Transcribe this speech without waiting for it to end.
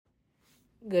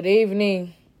Good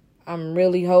evening. I'm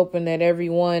really hoping that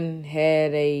everyone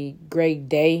had a great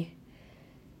day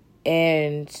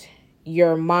and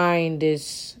your mind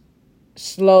is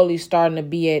slowly starting to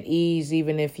be at ease,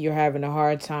 even if you're having a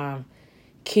hard time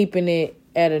keeping it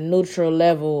at a neutral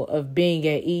level of being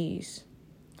at ease.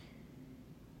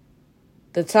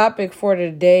 The topic for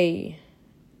today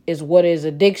is what is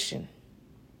addiction?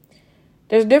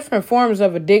 There's different forms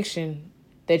of addiction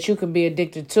that you can be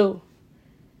addicted to.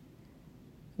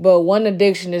 But one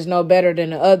addiction is no better than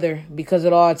the other because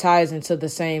it all ties into the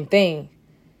same thing.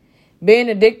 Being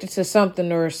addicted to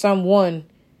something or someone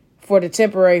for the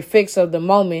temporary fix of the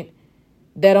moment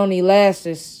that only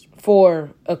lasts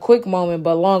for a quick moment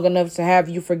but long enough to have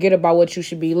you forget about what you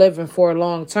should be living for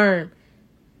long term.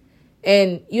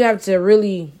 And you have to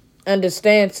really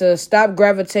understand to stop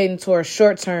gravitating towards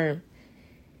short term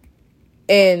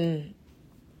and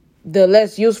the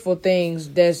less useful things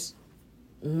that's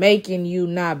making you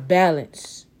not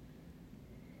balance.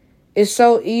 It's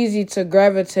so easy to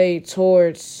gravitate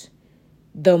towards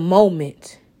the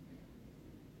moment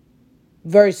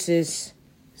versus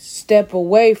step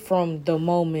away from the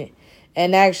moment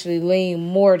and actually lean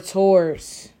more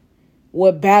towards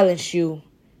what balance you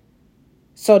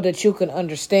so that you can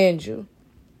understand you.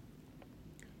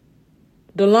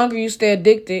 The longer you stay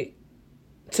addicted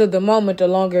to the moment, the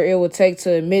longer it will take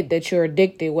to admit that you're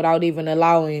addicted without even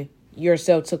allowing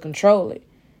yourself to control it.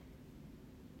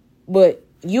 But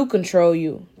you control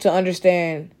you to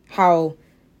understand how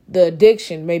the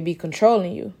addiction may be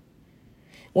controlling you.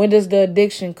 When does the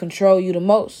addiction control you the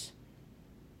most?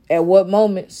 At what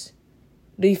moments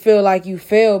do you feel like you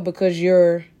fail because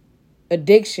your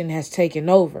addiction has taken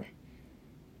over?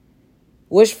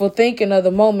 Wishful thinking of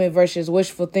the moment versus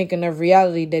wishful thinking of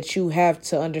reality that you have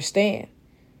to understand.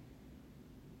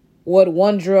 What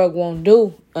one drug won't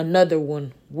do, another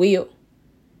one will.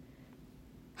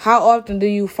 How often do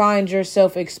you find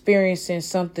yourself experiencing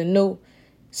something new,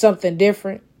 something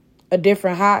different, a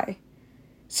different high,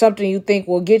 something you think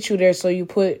will get you there, so you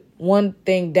put one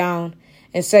thing down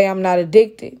and say, I'm not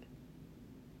addicted.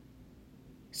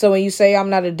 So when you say,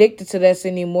 I'm not addicted to this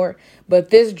anymore,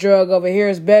 but this drug over here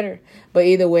is better. But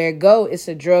either way it go, it's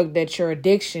a drug that your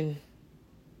addiction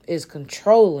is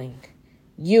controlling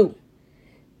you.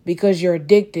 Because you're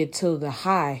addicted to the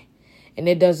high. And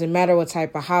it doesn't matter what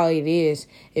type of high it is.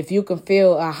 If you can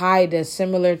feel a high that's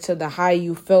similar to the high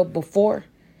you felt before,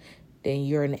 then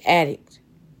you're an addict.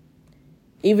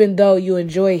 Even though you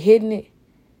enjoy hitting it,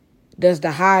 does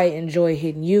the high enjoy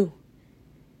hitting you?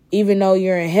 Even though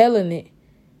you're inhaling it,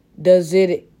 does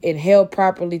it inhale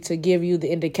properly to give you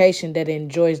the indication that it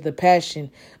enjoys the passion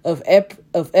of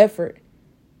effort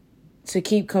to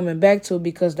keep coming back to?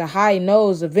 Because the high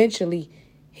knows eventually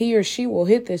he or she will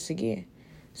hit this again.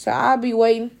 So I'll be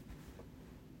waiting.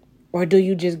 Or do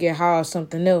you just get high off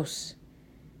something else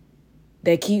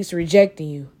that keeps rejecting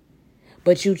you?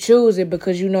 But you choose it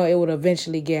because you know it would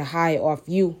eventually get high off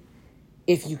you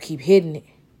if you keep hitting it.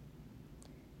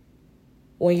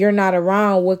 When you're not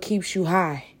around, what keeps you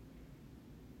high?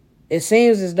 It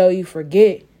seems as though you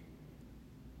forget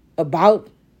about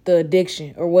the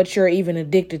addiction or what you're even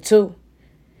addicted to.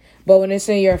 But when it's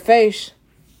in your face,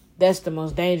 that's the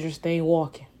most dangerous thing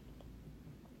walking.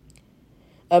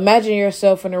 Imagine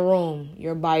yourself in a room.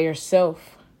 You're by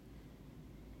yourself.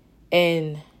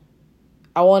 And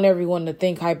I want everyone to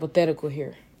think hypothetical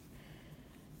here.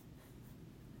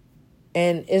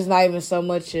 And it's not even so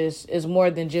much as it's more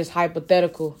than just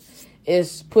hypothetical.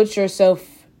 It's put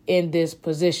yourself in this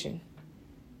position.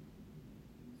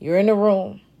 You're in a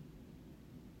room.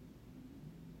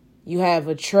 You have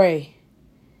a tray.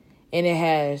 And it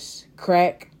has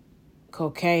crack,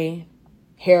 cocaine,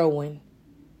 heroin,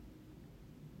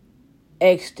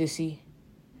 ecstasy,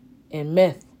 and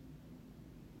meth.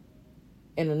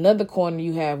 In another corner,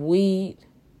 you have weed,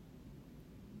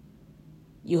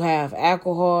 you have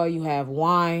alcohol, you have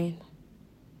wine.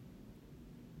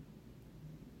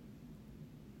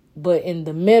 But in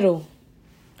the middle,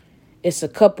 it's a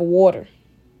cup of water.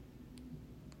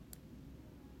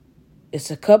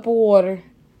 It's a cup of water,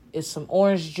 it's some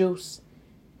orange juice,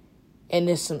 and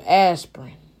it's some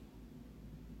aspirin.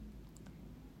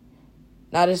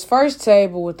 Now, this first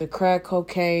table with the crack,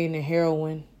 cocaine, and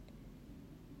heroin,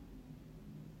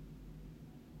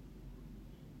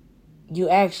 you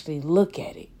actually look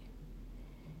at it.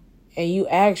 And you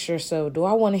ask yourself, do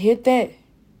I want to hit that?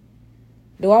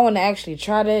 Do I want to actually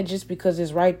try that just because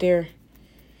it's right there?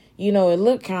 You know, it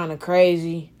looked kind of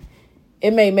crazy.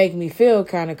 It may make me feel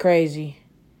kind of crazy.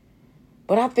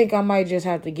 But I think I might just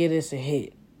have to give this a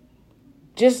hit.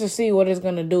 Just to see what it's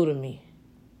going to do to me.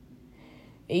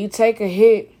 And you take a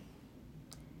hit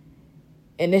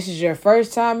And this is your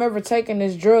first time ever taking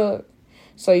this drug.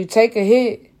 So you take a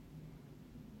hit.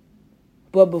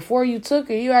 But before you took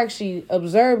it, you actually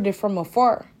observed it from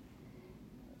afar.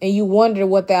 And you wondered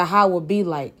what that high would be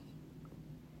like.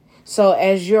 So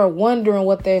as you're wondering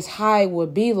what this high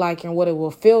would be like and what it will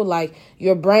feel like,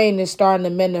 your brain is starting to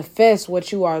manifest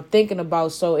what you are thinking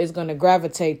about. So it's going to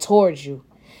gravitate towards you.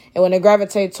 And when it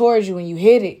gravitates towards you and you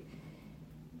hit it,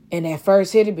 and that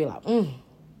first hit, it be like,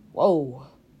 whoa,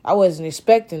 I wasn't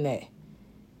expecting that.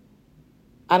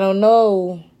 I don't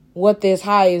know what this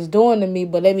high is doing to me,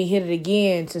 but let me hit it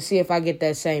again to see if I get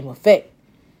that same effect.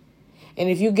 And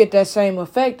if you get that same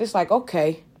effect, it's like,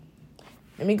 okay,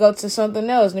 let me go to something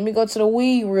else. Let me go to the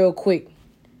weed real quick.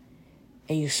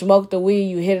 And you smoke the weed,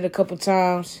 you hit it a couple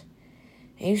times,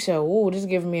 and you say, ooh, this is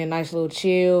giving me a nice little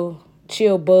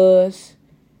chill buzz.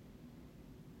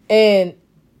 And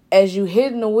as you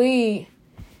hitting the weed,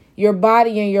 your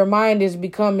body and your mind is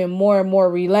becoming more and more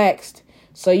relaxed.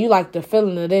 So you like the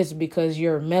feeling of this because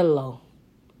you're mellow.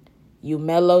 You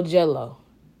mellow jello.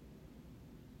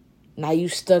 Now you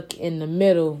stuck in the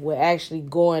middle with actually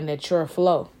going at your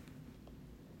flow.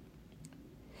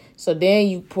 So then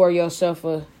you pour yourself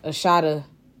a shot of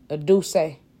a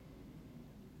Douce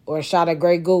or a shot of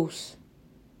Grey Goose.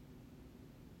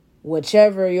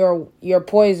 Whichever your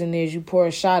poison is, you pour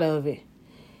a shot of it.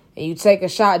 And you take a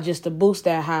shot just to boost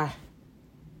that high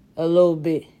a little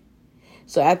bit.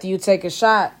 So after you take a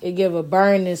shot, it give a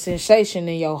burning sensation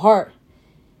in your heart.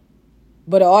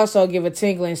 But it also give a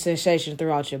tingling sensation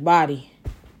throughout your body.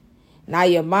 Now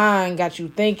your mind got you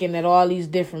thinking that all these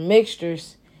different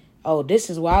mixtures, oh, this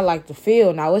is what I like to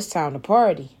feel. Now it's time to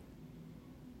party.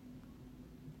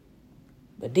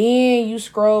 But then you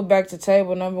scroll back to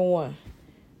table number 1.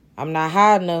 I'm not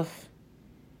high enough.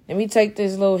 Let me take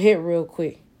this little hit real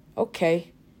quick.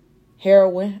 Okay.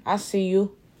 Heroin, I see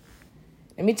you.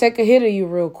 Let me take a hit of you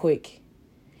real quick.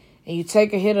 And you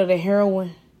take a hit of the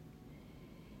heroin.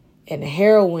 And the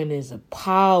heroin is a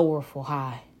powerful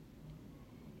high.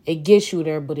 It gets you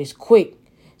there, but it's quick.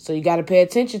 So you got to pay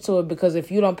attention to it, because if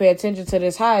you don't pay attention to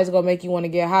this high, it's going to make you want to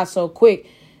get high so quick.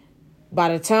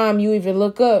 By the time you even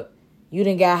look up, you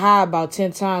done got high about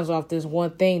 10 times off this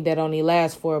one thing that only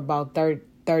lasts for about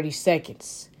 30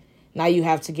 seconds. Now you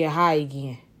have to get high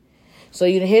again. So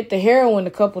you done hit the heroin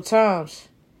a couple times.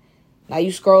 Now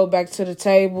you scroll back to the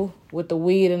table with the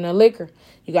weed and the liquor.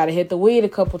 You got to hit the weed a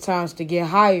couple times to get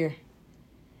higher.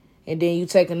 And then you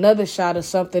take another shot of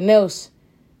something else.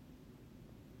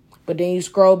 But then you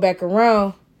scroll back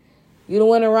around. You done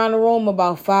went around the room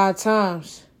about 5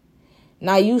 times.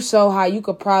 Now you so high you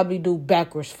could probably do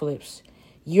backwards flips.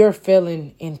 You're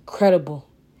feeling incredible.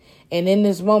 And in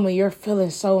this moment, you're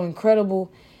feeling so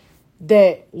incredible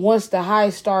that once the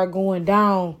highs start going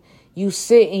down, you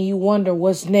sit and you wonder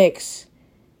what's next.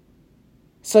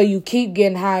 So you keep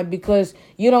getting high because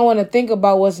you don't want to think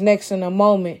about what's next in a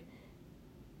moment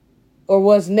or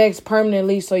what's next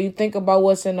permanently. So you think about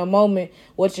what's in a moment,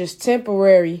 which is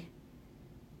temporary.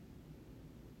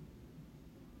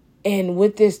 And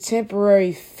with this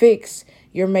temporary fix,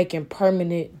 you're making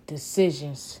permanent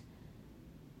decisions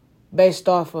based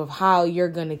off of how you're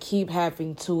going to keep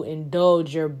having to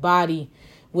indulge your body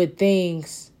with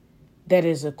things that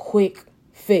is a quick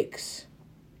fix.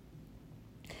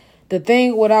 The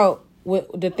thing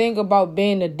about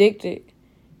being addicted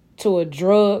to a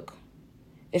drug,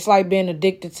 it's like being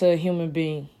addicted to a human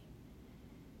being.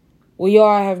 We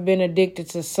all have been addicted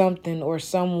to something or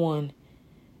someone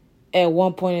at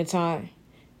one point in time.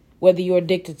 Whether you're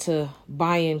addicted to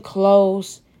buying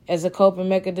clothes as a coping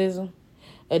mechanism,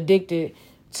 addicted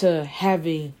to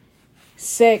having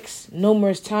sex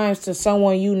numerous times to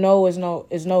someone you know is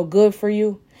no good for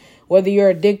you, whether you're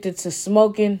addicted to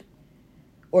smoking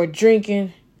or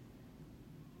drinking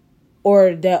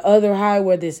or the other high,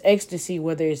 whether it's ecstasy,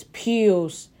 whether it's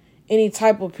pills, any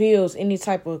type of pills, any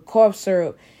type of cough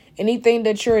syrup, anything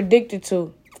that you're addicted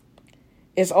to,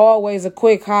 it's always a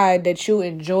quick high that you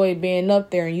enjoy being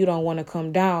up there and you don't want to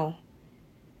come down.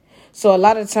 So a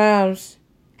lot of times,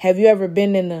 have you ever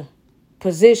been in a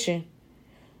position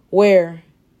where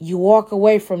you walk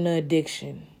away from the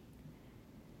addiction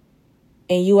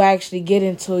and you actually get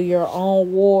into your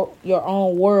own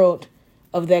world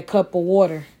of that cup of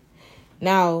water?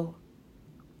 Now,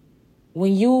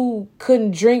 when you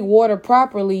couldn't drink water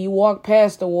properly, you walked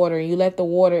past the water and you let the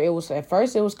water, at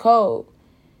first it was cold.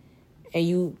 And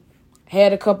you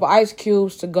had a couple ice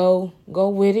cubes to go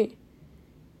with it.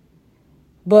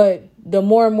 But the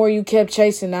more and more you kept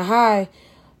chasing the high,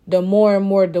 the more and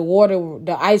more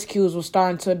the ice cubes were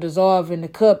starting to dissolve in the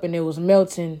cup and it was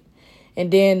melting.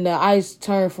 And then the ice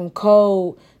turned from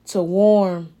cold to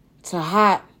warm to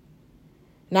hot.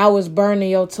 Now it's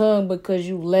burning your tongue because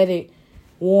you let it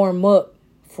warm up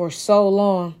for so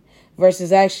long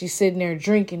versus actually sitting there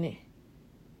drinking it.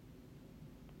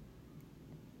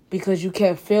 Because you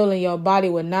kept filling your body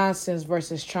with nonsense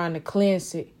versus trying to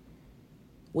cleanse it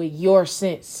with your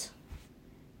sense.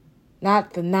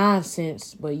 Not the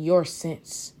nonsense, but your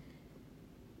sense.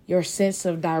 Your sense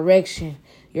of direction.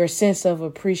 Your sense of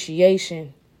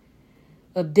appreciation.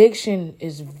 Addiction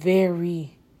is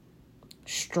very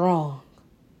strong.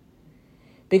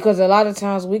 Because a lot of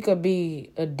times we could be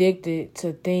addicted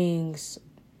to things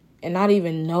and not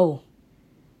even know.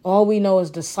 All we know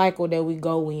is the cycle that we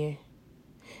go in.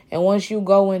 And once you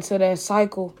go into that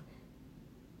cycle,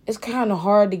 it's kind of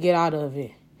hard to get out of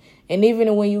it. And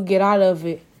even when you get out of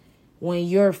it, when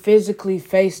you're physically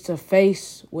face to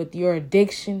face with your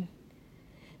addiction,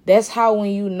 that's how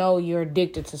when you know you're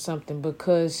addicted to something,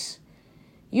 because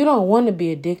you don't want to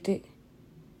be addicted.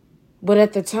 But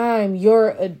at the time,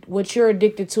 what you're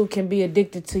addicted to can be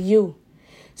addicted to you.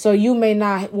 So you may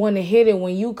not want to hit it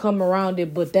when you come around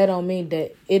it, but that don't mean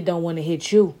that it don't want to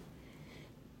hit you.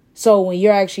 So when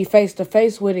you're actually face to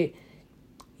face with it,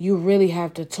 you really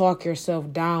have to talk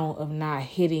yourself down of not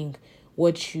hitting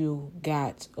what you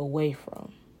got away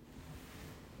from.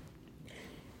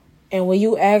 And when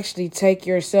you actually take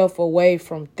yourself away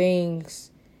from things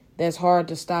that's hard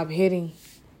to stop hitting,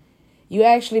 you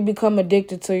actually become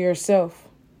addicted to yourself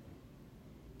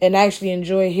and actually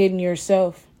enjoy hitting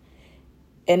yourself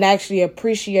and actually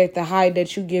appreciate the high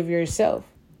that you give yourself.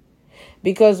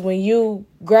 Because when you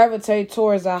gravitate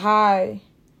towards a high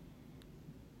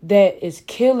that is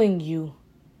killing you,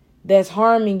 that's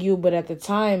harming you, but at the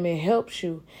time it helps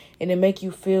you and it make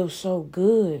you feel so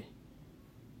good.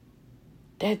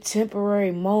 That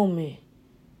temporary moment,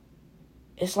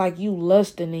 it's like you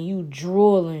lusting and you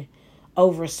drooling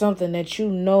over something that you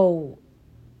know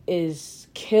is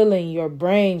killing your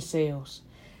brain cells.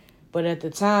 But at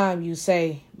the time you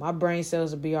say, my brain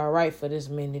cells will be all right for this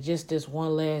minute, just this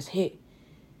one last hit.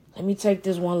 Let me take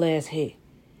this one last hit.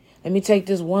 Let me take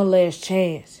this one last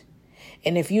chance.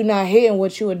 And if you're not hitting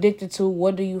what you're addicted to,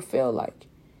 what do you feel like?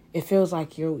 It feels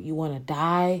like you want to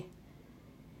die.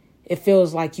 It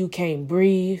feels like you can't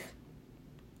breathe.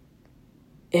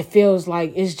 It feels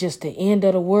like it's just the end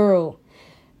of the world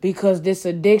because this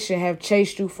addiction have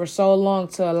chased you for so long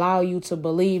to allow you to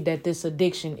believe that this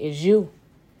addiction is you.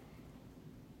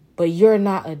 But you're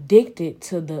not addicted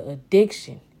to the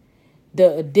addiction.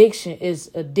 The addiction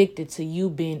is addicted to you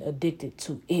being addicted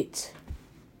to it.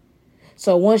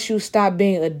 So once you stop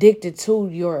being addicted to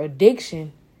your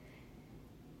addiction,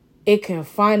 it can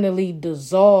finally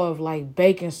dissolve like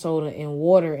baking soda in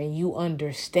water, and you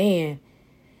understand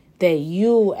that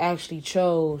you actually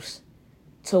chose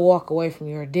to walk away from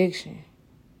your addiction.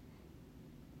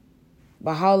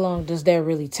 But how long does that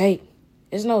really take?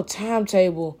 There's no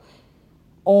timetable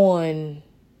on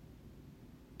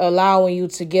allowing you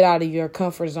to get out of your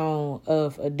comfort zone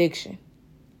of addiction.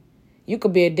 You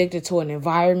could be addicted to an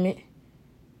environment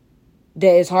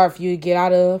that is hard for you to get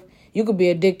out of. You could be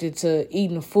addicted to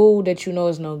eating food that you know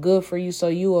is no good for you. So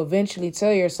you eventually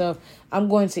tell yourself, I'm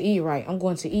going to eat right. I'm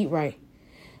going to eat right.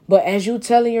 But as you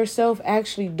telling yourself,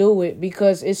 actually do it,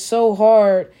 because it's so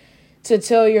hard to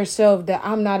tell yourself that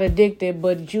I'm not addicted,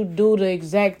 but you do the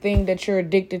exact thing that you're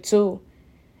addicted to.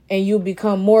 And you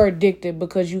become more addicted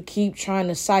because you keep trying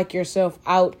to psych yourself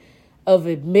out of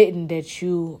admitting that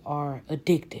you are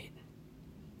addicted.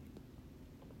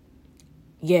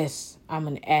 Yes, I'm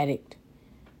an addict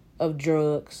of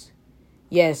drugs.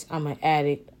 Yes, I'm an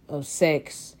addict of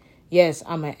sex. Yes,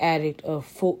 I'm an addict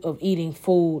of eating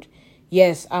food.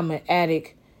 Yes, I'm an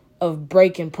addict of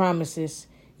breaking promises.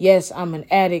 Yes, I'm an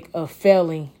addict of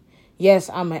failing. Yes,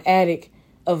 I'm an addict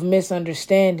of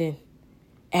misunderstanding.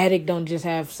 Addict don't just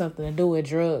have something to do with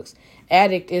drugs.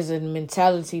 Addict is a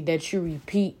mentality that you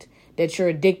repeat, that you're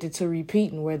addicted to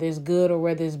repeating, whether it's good or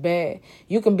whether it's bad.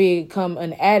 You can become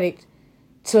an addict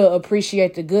to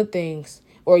appreciate the good things,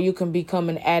 or you can become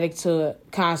an addict to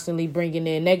constantly bringing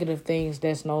in negative things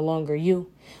that's no longer you,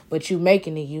 but you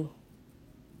making it you.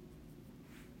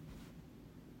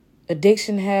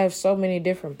 Addiction has so many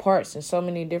different parts and so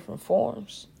many different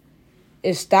forms.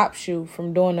 It stops you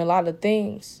from doing a lot of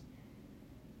things.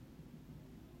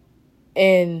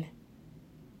 And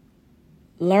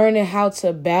learning how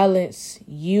to balance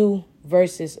you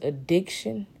versus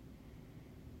addiction,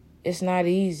 it's not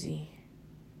easy.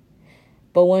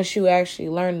 But once you actually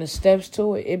learn the steps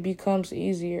to it, it becomes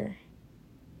easier.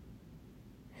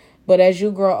 But as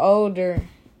you grow older,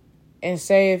 and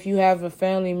say if you have a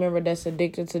family member that's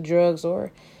addicted to drugs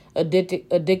or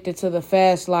addicted to the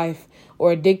fast life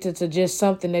or addicted to just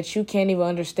something that you can't even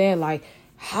understand, like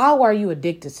How are you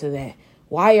addicted to that?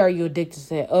 Why are you addicted to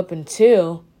that? Up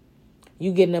until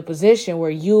you get in a position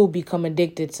where you become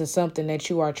addicted to something that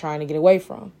you are trying to get away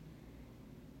from.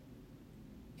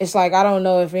 It's like, I don't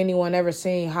know if anyone ever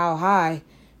seen How High,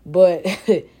 but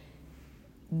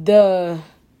well,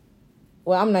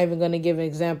 I'm not even going to give an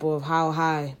example of How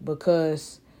High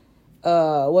because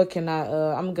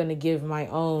I'm going to give my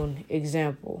own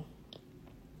example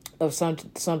of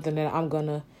something that I'm going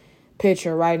to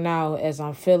picture right now as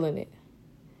I'm feeling it.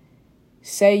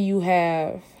 Say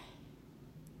you're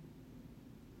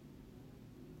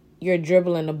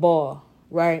dribbling the ball,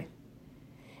 right?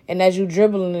 And as you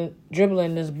dribbling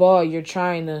this ball, you're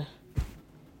trying to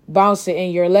bounce it in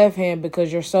your left hand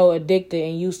because you're so addicted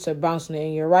and used to bouncing it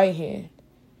in your right hand.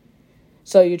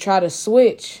 So you try to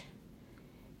switch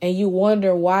and you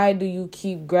wonder, why do you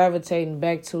keep gravitating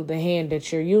back to the hand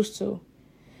that you're used to?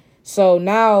 So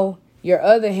now your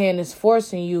other hand is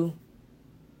forcing you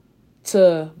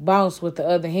to bounce with the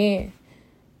other hand.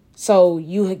 So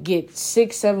you get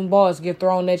 6, 7 balls get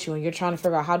thrown at you and you're trying to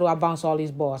figure out, how do I bounce all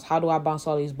these balls? How do I bounce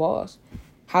all these balls?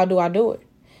 How do I do it?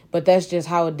 But that's just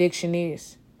how addiction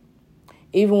is.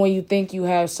 Even when you think you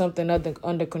have something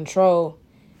under control,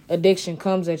 addiction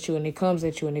comes at you and it comes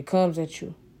at you and it comes at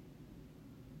you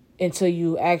until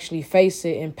you actually face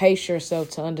it and pace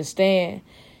yourself to understand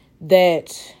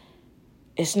that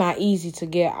it's not easy to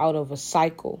get out of a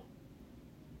cycle.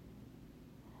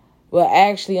 But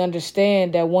actually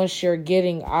understand that once you're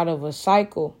getting out of a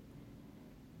cycle,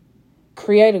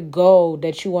 create a goal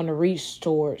that you want to reach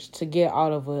towards to get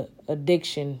out of an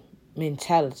addiction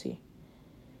mentality.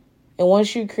 And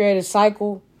once you create a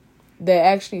cycle that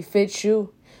actually fits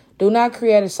you, do not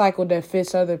create a cycle that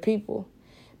fits other people,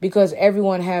 because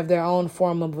everyone have their own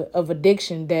form of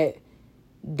addiction that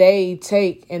they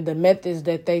take and the methods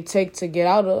that they take to get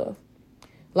out of.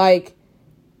 Like,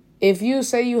 if you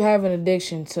say you have an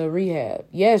addiction to rehab,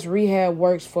 yes, rehab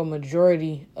works for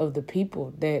majority of the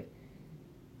people that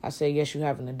I say, yes, you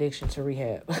have an addiction to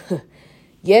rehab.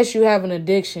 Yes, you have an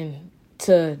addiction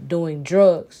to doing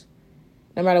drugs.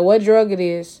 No matter what drug it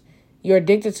is, you're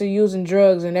addicted to using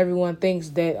drugs, and everyone thinks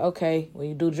that, okay, when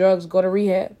you do drugs, go to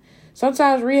rehab.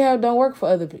 Sometimes rehab don't work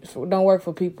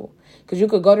for people, because you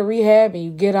could go to rehab and you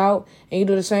get out and you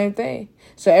do the same thing.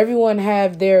 So everyone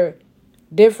have their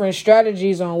different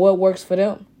strategies on what works for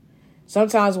them.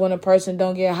 Sometimes when a person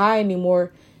don't get high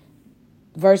anymore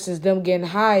versus them getting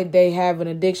high, they have an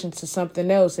addiction to something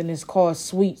else, and it's called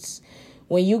sweets.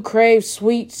 When you crave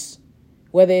sweets,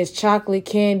 whether it's chocolate,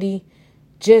 candy,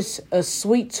 just a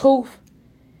sweet tooth,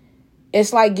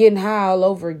 it's like getting high all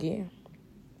over again.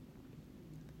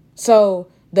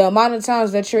 So the amount of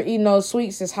times that you're eating those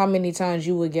sweets is how many times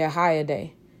you would get high a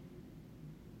day.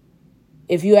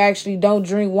 If you actually don't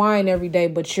drink wine every day,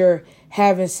 but you're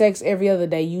having sex every other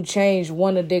day, you change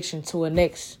one addiction to a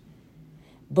next.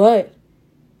 But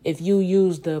if you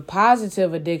use the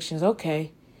positive addictions,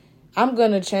 okay, I'm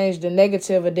going to change the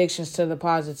negative addictions to the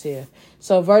positive.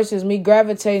 So versus me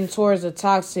gravitating towards a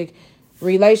toxic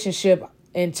relationship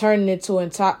and turning it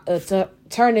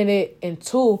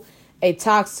into a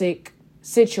toxic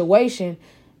situation,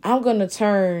 I'm going to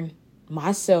turn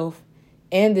myself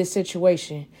and this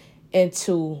situation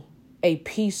into a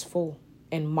peaceful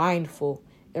and mindful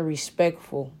and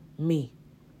respectful me.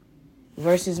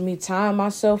 Versus me tying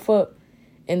myself up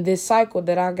in this cycle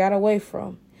that I got away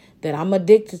from, that I'm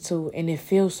addicted to, and it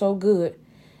feels so good.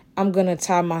 I'm going to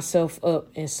tie myself up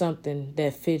in something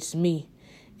that fits me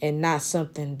and not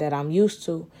something that I'm used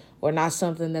to, or not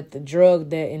something that the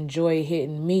drug that enjoy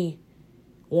hitting me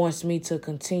wants me to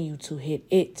continue to hit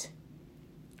it.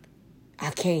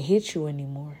 I can't hit you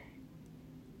anymore.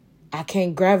 I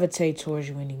can't gravitate towards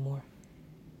you anymore.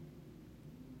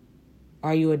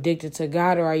 Are you addicted to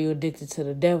God, or are you addicted to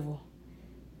the devil?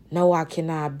 No, I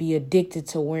cannot be addicted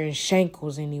to wearing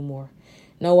shankles anymore.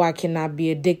 No, I cannot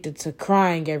be addicted to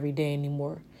crying every day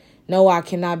anymore. No, I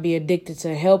cannot be addicted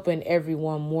to helping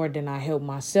everyone more than I help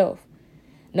myself.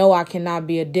 No, I cannot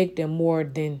be addicted more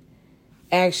than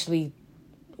actually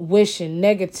wishing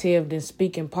negative than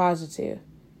speaking positive.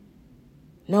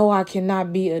 No, I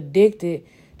cannot be addicted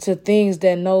to things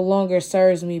that no longer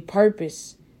serves me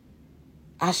purpose.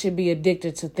 I should be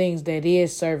addicted to things that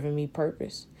is serving me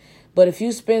purpose. But if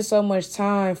you spend so much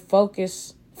time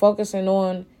focusing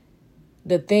on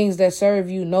the things that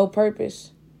serve you no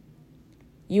purpose,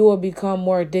 you will become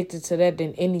more addicted to that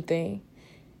than anything.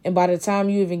 And by the time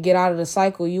you even get out of the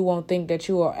cycle, you won't think that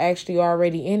you are actually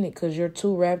already in it, because you're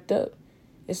too wrapped up.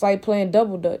 It's like playing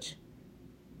double dutch.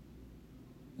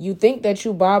 You think that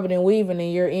you bobbing and weaving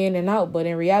and you're in and out, but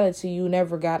in reality, you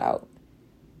never got out.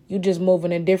 You just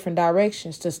moving in different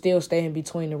directions to still stay in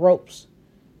between the ropes.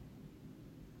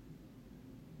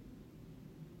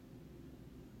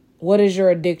 What is your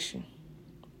addiction?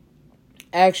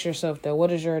 Ask yourself that.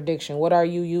 What is your addiction? What are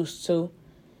you used to?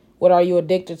 What are you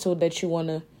addicted to that you want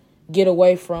to get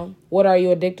away from? What are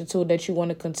you addicted to that you want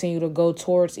to continue to go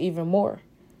towards even more?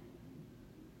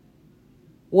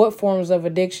 What forms of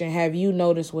addiction have you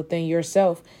noticed within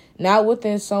yourself, not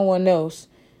within someone else?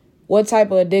 What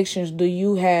type of addictions do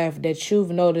you have that you've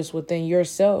noticed within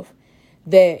yourself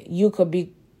that you could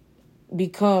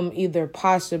become either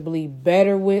possibly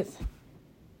better with,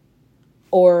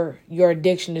 or your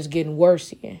addiction is getting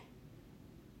worse again?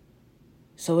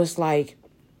 So it's like,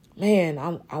 man,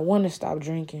 I want to stop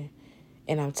drinking,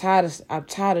 and I'm tired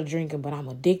of drinking, but I'm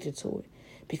addicted to it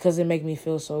because it make me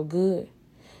feel so good.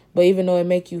 But even though it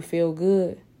make you feel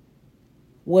good,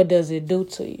 what does it do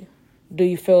to you? Do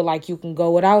you feel like you can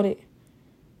go without it?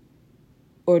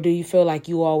 Or do you feel like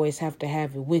you always have to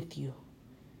have it with you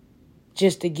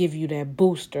just to give you that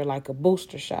booster, like a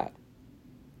booster shot?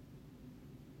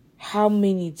 How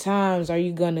many times are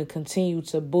you going to continue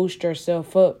to boost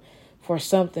yourself up for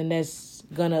something that's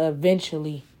going to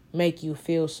eventually make you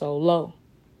feel so low?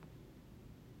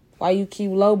 Why you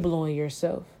keep low blowing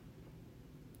yourself?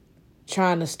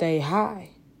 Trying to stay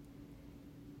high.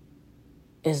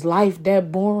 Is life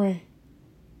that boring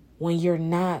when you're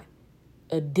not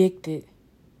addicted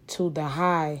to the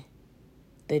high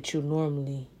that you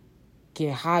normally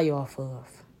get high off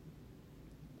of?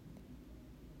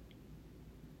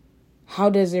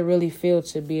 How does it really feel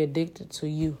to be addicted to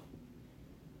you?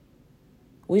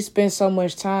 We spend so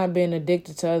much time being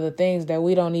addicted to other things that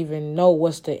we don't even know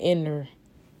what's the inner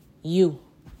you.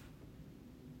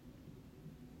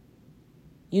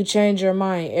 You change your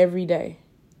mind every day,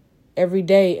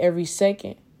 every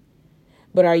second.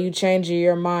 But are you changing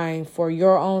your mind for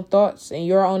your own thoughts and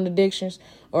your own addictions?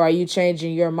 Or are you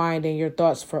changing your mind and your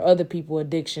thoughts for other people's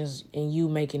addictions and you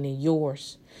making it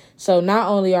yours? So not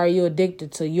only are you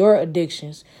addicted to your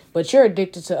addictions, but you're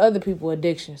addicted to other people's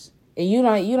addictions. And you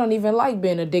don't even like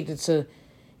being addicted to,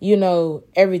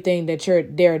 everything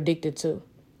that they're addicted to.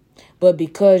 But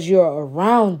because you're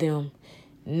around them,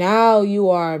 now you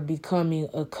are becoming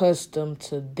accustomed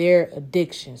to their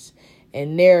addictions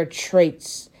and their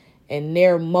traits and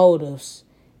their motives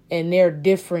and their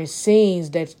different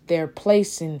scenes that they're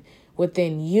placing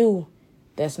within you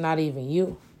that's not even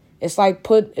you. It's like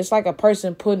a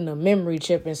person putting a memory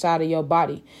chip inside of your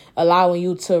body, allowing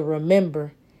you to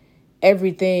remember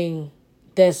everything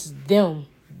that's them,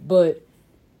 but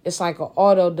it's like an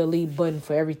auto delete button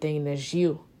for everything that's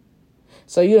you.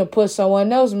 So you done put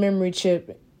someone else's memory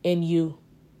chip in you,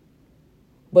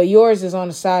 but yours is on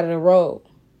the side of the road.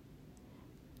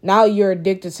 Now you're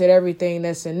addicted to everything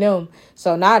that's in them.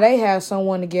 So now they have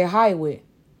someone to get high with.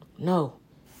 No.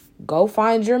 Go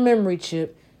find your memory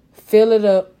chip. Fill it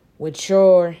up with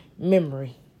your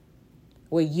memory.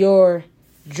 With your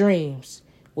dreams.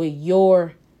 With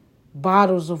your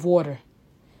bottles of water.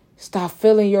 Stop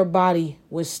filling your body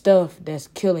with stuff that's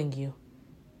killing you.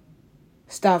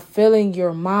 Stop filling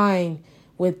your mind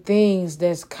with things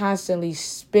that's constantly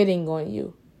spitting on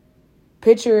you.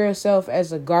 Picture yourself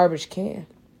as a garbage can.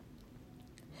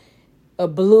 A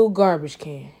blue garbage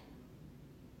can.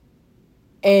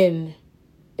 And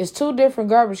it's two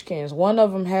different garbage cans. One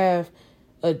of them have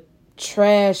a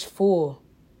trash full,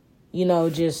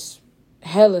 just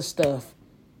hella stuff.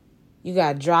 You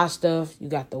got dry stuff. You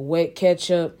got the wet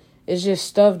ketchup. It's just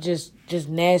stuff, just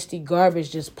nasty garbage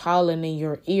just piling in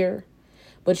your ear.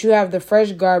 But you have the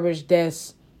fresh garbage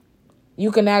that's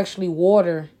you can actually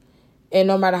water. And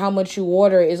no matter how much you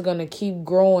water, it's going to keep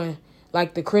growing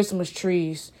like the Christmas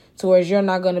trees. To where you're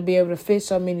not going to be able to fit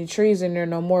so many trees in there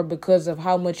no more because of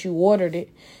how much you watered it.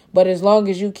 But as long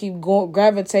as you keep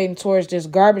gravitating towards this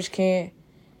garbage can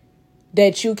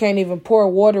that you can't even pour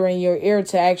water in your ear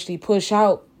to actually push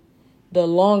out, the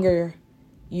longer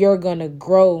you're going to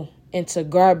grow into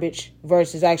garbage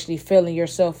versus actually filling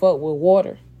yourself up with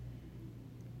water.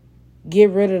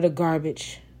 Get rid of the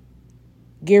garbage.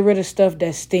 Get rid of stuff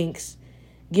that stinks.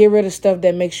 Get rid of stuff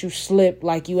that makes you slip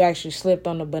like you actually slipped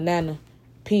on a banana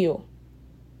peel.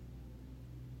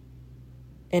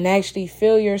 And actually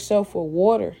fill yourself with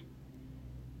water.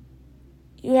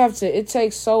 It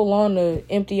takes so long to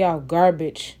empty out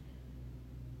garbage.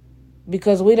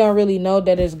 Because we don't really know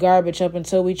that it's garbage up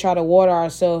until we try to water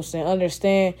ourselves and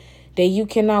understand that you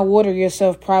cannot water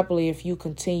yourself properly if you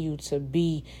continue to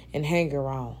be and hang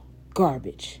around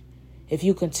garbage. If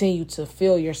you continue to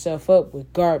fill yourself up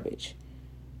with garbage.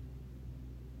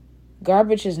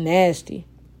 Garbage is nasty.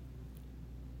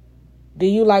 Do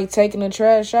you like taking the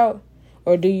trash out?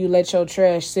 Or do you let your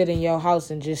trash sit in your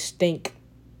house and just stink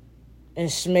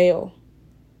and smell?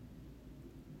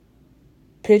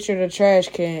 Picture the trash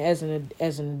can as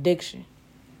an addiction.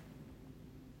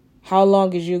 How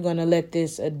long is you going to let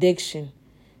this addiction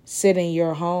sit in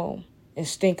your home and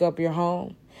stink up your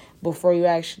home before you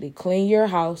actually clean your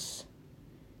house?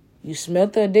 You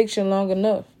smelt the addiction long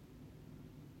enough.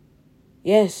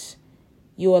 Yes,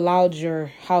 you allowed your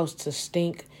house to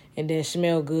stink and then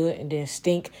smell good and then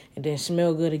stink and then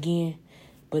smell good again.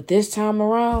 But this time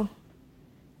around,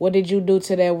 what did you do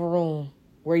to that room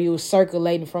where you were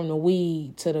circulating from the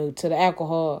weed to the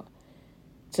alcohol,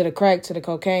 to the crack, to the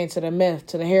cocaine, to the meth,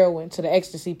 to the heroin, to the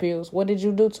ecstasy pills? What did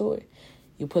you do to it?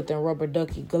 You put them rubber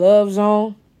ducky gloves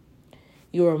on.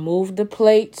 You removed the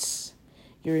plates.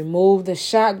 You removed the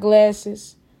shot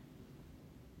glasses.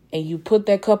 And you put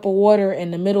that cup of water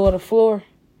in the middle of the floor.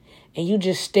 And you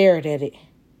just stared at it.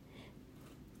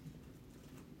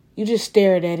 You just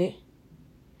stared at it.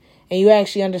 And you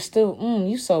actually understood,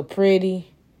 you so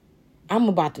pretty. I'm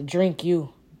about to drink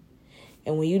you.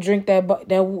 And when you drink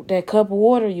that cup of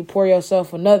water, you pour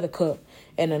yourself another cup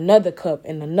and another cup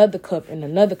and another cup and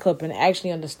another cup, and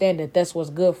actually understand that that's what's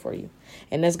good for you.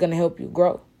 And that's going to help you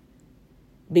grow.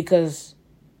 Because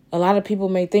a lot of people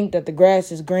may think that the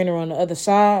grass is greener on the other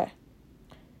side.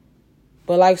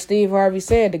 But like Steve Harvey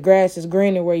said, the grass is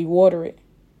greener where you water it.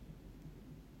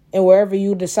 And wherever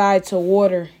you decide to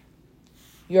water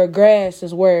your grass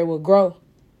is where it will grow.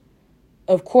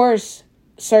 Of course,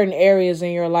 certain areas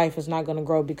in your life is not going to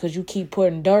grow because you keep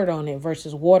putting dirt on it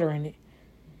versus watering it.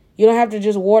 You don't have to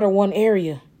just water one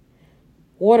area.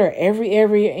 Water every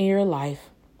area in your life.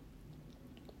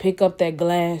 Pick up that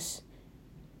glass.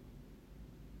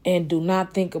 And do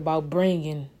not think about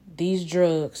bringing these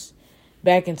drugs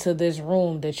back into this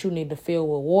room that you need to fill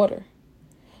with water.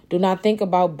 Do not think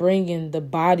about bringing the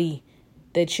body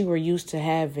that you were used to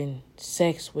having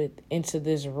sex with into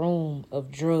this room of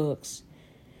drugs.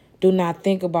 Do not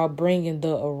think about bringing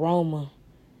the aroma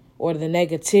or the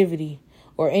negativity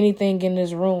or anything in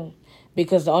this room,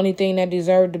 because the only thing that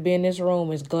deserves to be in this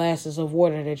room is glasses of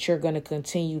water that you're going to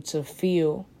continue to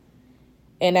fill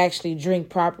and actually drink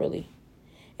properly,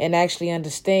 and actually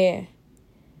understand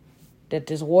that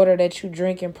this water that you're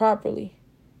drinking properly,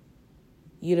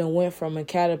 you done went from a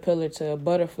caterpillar to a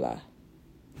butterfly.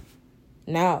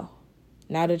 Now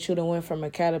that you done went from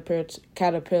a caterpillar,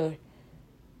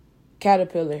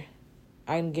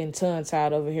 I'm getting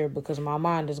tongue-tied over here because my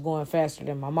mind is going faster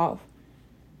than my mouth.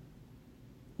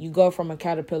 You go from a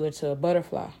caterpillar to a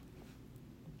butterfly.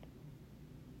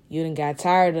 You done got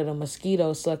tired of the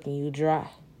mosquito sucking you dry.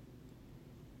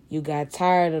 You got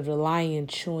tired of the lion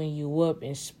chewing you up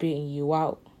and spitting you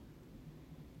out.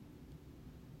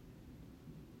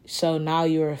 So now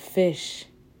you're a fish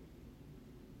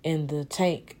in the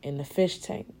tank, in the fish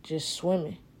tank, just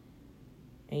swimming.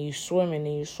 And you swimming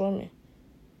and you swimming.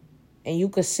 And you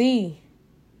can see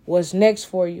what's next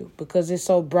for you because it's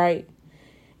so bright.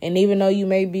 And even though you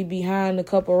may be behind a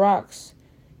couple rocks,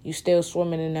 you still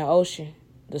swimming in the ocean.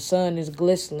 The sun is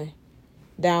glistening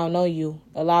down on you,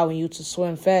 allowing you to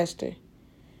swim faster.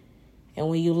 And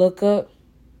when you look up,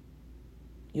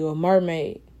 you're a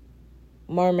mermaid.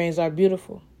 Mermaids are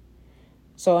beautiful.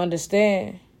 So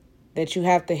understand that you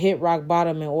have to hit rock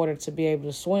bottom in order to be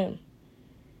able to swim.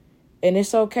 And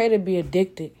it's okay to be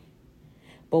addicted.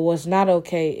 But what's not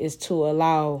okay is to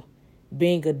allow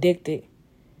being addicted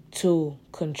to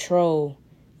control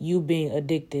you being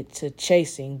addicted to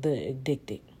chasing the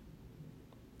addicted.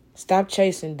 Stop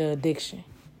chasing the addiction.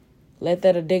 Let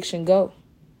that addiction go.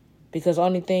 Because the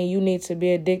only thing you need to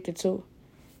be addicted to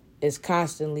is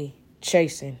constantly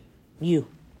chasing you.